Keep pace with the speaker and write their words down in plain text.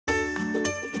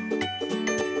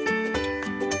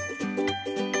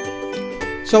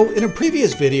So in a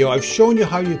previous video, I've shown you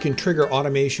how you can trigger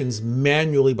automations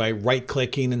manually by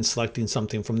right-clicking and selecting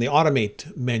something from the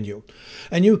Automate menu.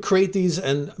 And you create these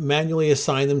and manually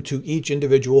assign them to each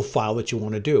individual file that you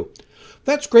want to do.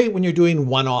 That's great when you're doing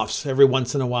one-offs. Every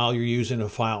once in a while you're using a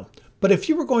file. But if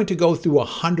you were going to go through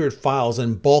 100 files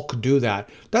and bulk do that,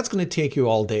 that's going to take you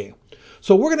all day.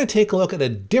 So we're going to take a look at a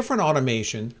different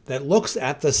automation that looks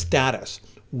at the status.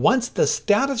 Once the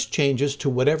status changes to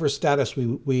whatever status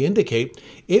we indicate,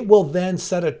 it will then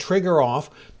set a trigger off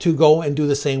to go and do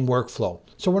the same workflow.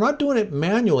 So we're not doing it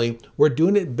manually, we're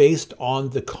doing it based on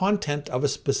the content of a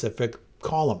specific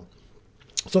column.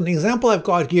 So in the example I've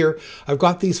got here, I've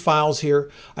got these files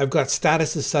here, I've got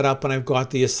statuses set up, and I've got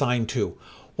the assigned to.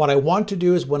 What I want to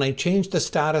do is when I change the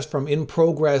status from in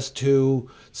progress to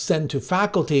send to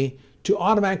faculty, to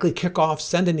automatically kick off,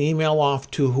 send an email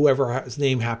off to whoever his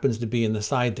name happens to be in the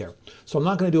side there. So I'm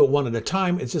not going to do it one at a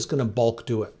time, it's just going to bulk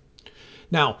do it.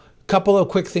 Now, a couple of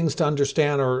quick things to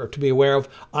understand or to be aware of.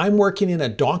 I'm working in a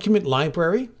document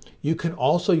library. You can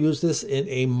also use this in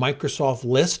a Microsoft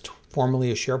list, formerly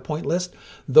a SharePoint list.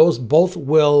 Those both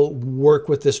will work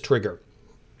with this trigger.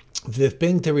 The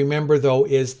thing to remember though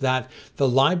is that the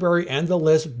library and the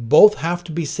list both have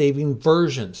to be saving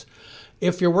versions.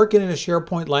 If you're working in a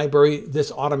SharePoint library,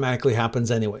 this automatically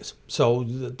happens anyways. So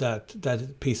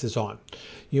that piece is on.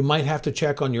 You might have to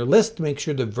check on your list to make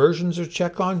sure the versions are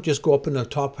checked on. Just go up in the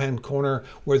top hand corner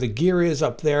where the gear is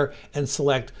up there and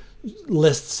select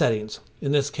list settings.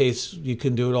 In this case, you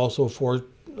can do it also for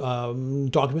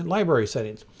document library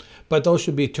settings, but those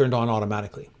should be turned on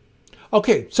automatically.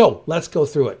 Okay, so let's go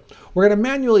through it. We're going to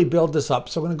manually build this up.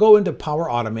 So I'm going to go into Power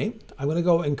Automate. I'm going to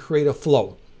go and create a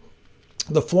flow.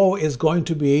 The flow is going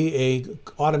to be a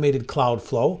automated cloud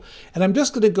flow. And I'm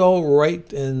just going to go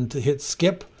right and hit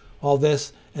skip all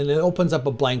this, and it opens up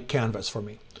a blank canvas for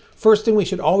me. First thing we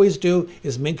should always do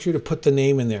is make sure to put the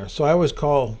name in there. So I always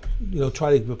call,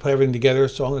 try to put everything together.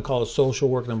 So I'm going to call it social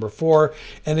work number 4,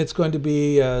 and it's going to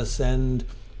be send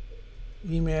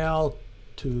email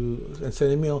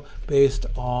based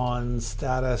on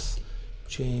status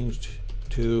changed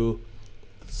to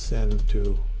send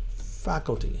to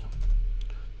faculty.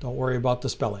 Don't worry about the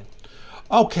spelling.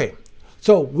 Okay,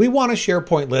 so we want a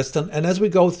SharePoint list, and as we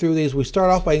go through these, we start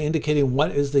off by indicating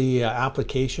what is the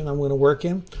application I'm going to work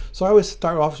in. So I always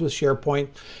start off with SharePoint,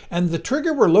 and the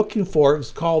trigger we're looking for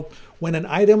is called when an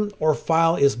item or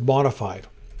file is modified.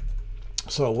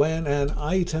 So when an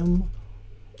item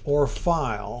or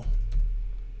file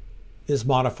is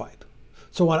modified.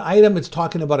 So an item is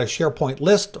talking about a SharePoint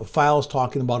list, a file is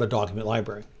talking about a document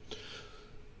library.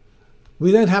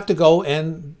 We then have to go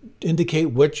and indicate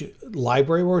which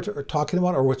library we're talking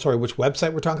about, or which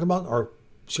website we're talking about, our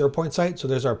SharePoint site. So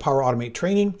there's our Power Automate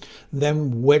training,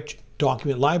 then which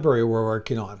document library we're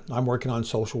working on. I'm working on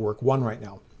Social Work 1 right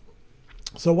now.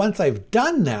 So once I've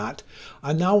done that,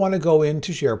 I now want to go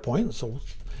into SharePoint. And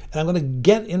I'm going to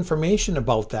get information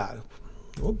about that.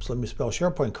 Oops, let me spell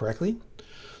SharePoint correctly.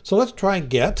 So let's try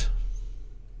get.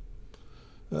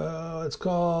 It's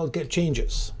called get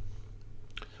changes.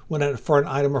 For an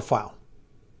item or file.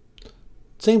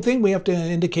 Same thing, we have to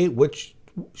indicate which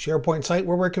SharePoint site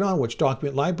we're working on, which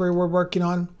document library we're working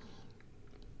on,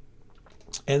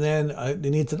 and then it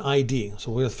needs an ID.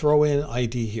 So we're going to throw in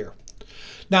ID here.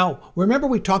 Now, remember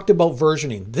we talked about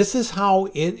versioning. This is how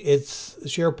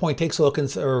SharePoint takes a look,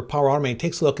 or Power Automate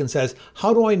takes a look and says,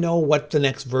 how do I know what the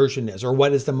next version is, or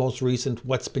what is the most recent,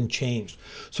 what's been changed?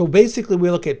 So basically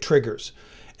we look at triggers.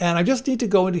 And I just need to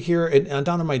go into here and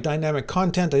down to my dynamic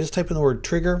content, I just type in the word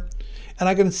trigger, and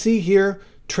I can see here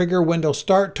trigger window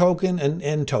start token and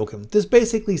end token. This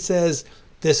basically says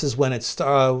this is when it's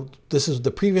this is the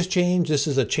previous change, this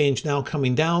is a change now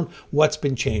coming down, what's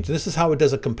been changed. This is how it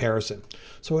does a comparison.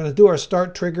 So we're going to do our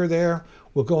start trigger there.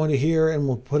 We'll go into here and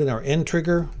we'll put in our end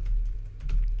trigger.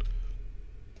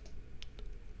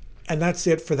 And that's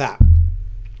it for that.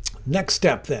 Next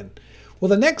step then. Well,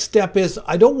 the next step is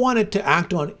I don't want it to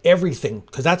act on everything,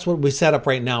 because that's what we set up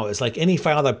right now. Is like any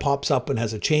file that pops up and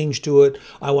has a change to it,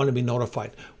 I want to be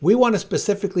notified. We want to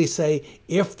specifically say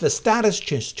if the status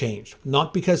just changed,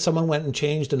 not because someone went and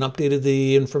changed and updated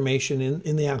the information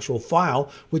in the actual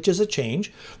file, which is a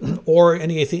change, or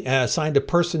anything assigned a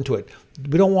person to it.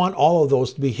 We don't want all of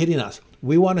those to be hitting us.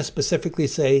 We want to specifically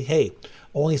say, hey,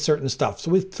 only certain stuff.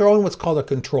 So we throw in what's called a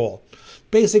control.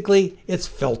 Basically, it's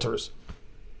filters.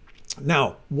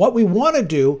 Now, what we want to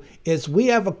do is we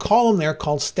have a column there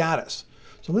called status.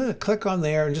 So I'm going to click on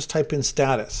there and just type in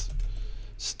status.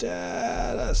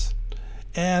 Status.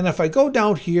 And if I go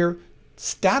down here,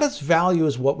 status value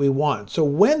is what we want. So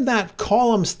when that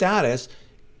column status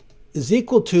is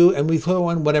equal to, and we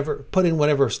put in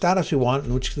whatever status we want,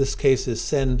 in which this case is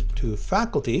send to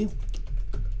faculty.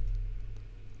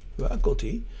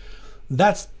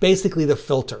 That's basically the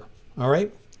filter. All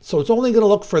right. So it's only going to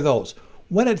look for those.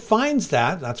 When it finds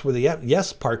that, that's where the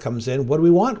yes part comes in. What do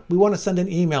we want? We want to send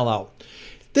an email out.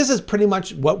 This is pretty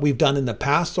much what we've done in the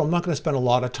past, so I'm not going to spend a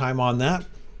lot of time on that.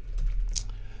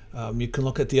 You can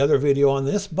look at the other video on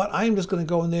this, but I'm just going to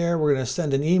go in there. We're going to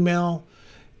send an email,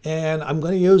 and I'm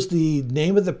going to use the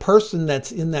name of the person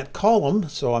that's in that column.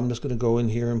 So I'm just going to go in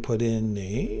here and put in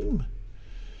name.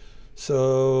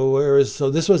 So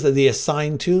this was the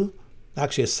assigned to.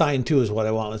 Actually, assigned to is what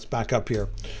I want. Let's back up here.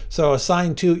 So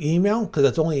assigned to email, because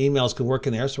that's only emails can work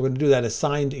in there. So we're going to do that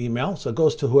assigned email. So it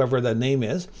goes to whoever the name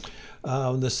is.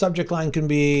 The subject line can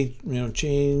be,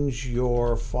 change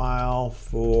your file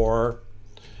for,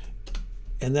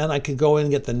 and then I can go in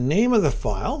and get the name of the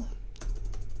file.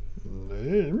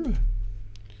 Name.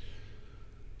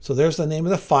 So there's the name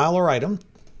of the file or item.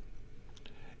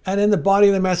 And in the body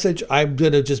of the message, I'm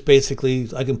going to just basically,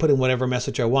 I can put in whatever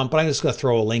message I want, but I'm just going to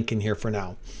throw a link in here for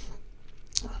now.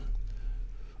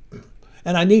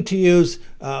 And I need to use,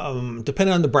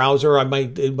 depending on the browser,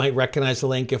 it might recognize the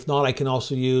link. If not, I can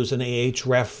also use an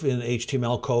ahref in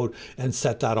HTML code and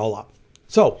set that all up.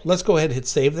 So let's go ahead and hit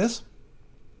save this.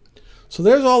 So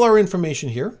there's all our information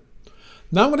here.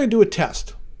 Now I'm going to do a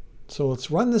test. So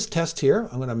let's run this test here.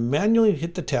 I'm going to manually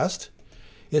hit the test.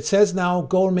 It says now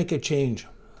go and make a change.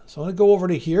 So I'm going to go over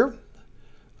to here.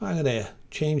 I'm going to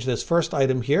change this first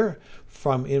item here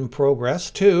from in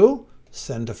progress to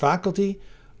send to faculty.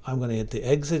 I'm going to hit the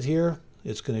exit here.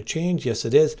 It's going to change. Yes,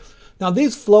 it is. Now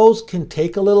these flows can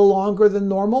take a little longer than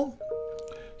normal.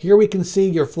 Here we can see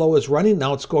your flow is running.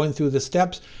 Now it's going through the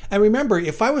steps. And remember,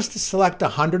 if I was to select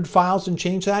 100 files and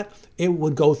change that, it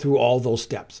would go through all those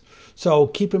steps. So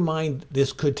keep in mind,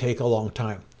 this could take a long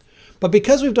time. But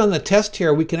because we've done the test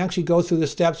here, we can actually go through the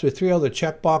steps with 3 other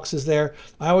checkboxes there.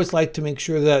 I always like to make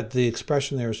sure that the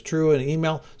expression there is true in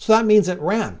email. So that means it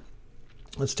ran.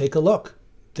 Let's take a look.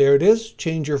 There it is.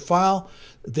 Change your file.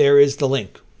 There is the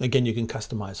link. Again, you can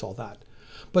customize all that.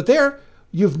 But there,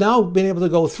 you've now been able to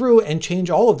go through and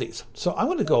change all of these. So I'm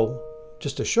going to go,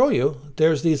 just to show you,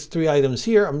 there's these 3 items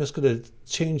here. I'm just going to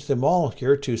change them all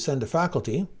here to send to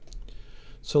faculty.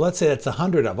 So let's say it's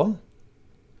 100 of them.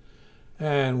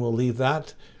 And we'll leave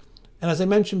that. And as I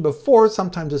mentioned before,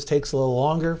 sometimes this takes a little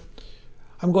longer.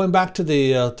 I'm going back to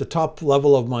the top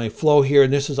level of my flow here,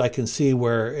 and this is I can see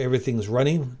where everything's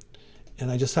running.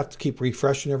 And I just have to keep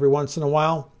refreshing every once in a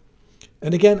while.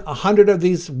 And again, 100 of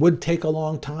these would take a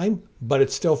long time, but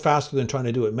it's still faster than trying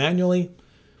to do it manually.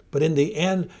 But in the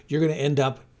end, you're going to end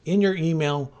up in your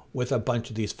email with a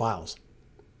bunch of these files.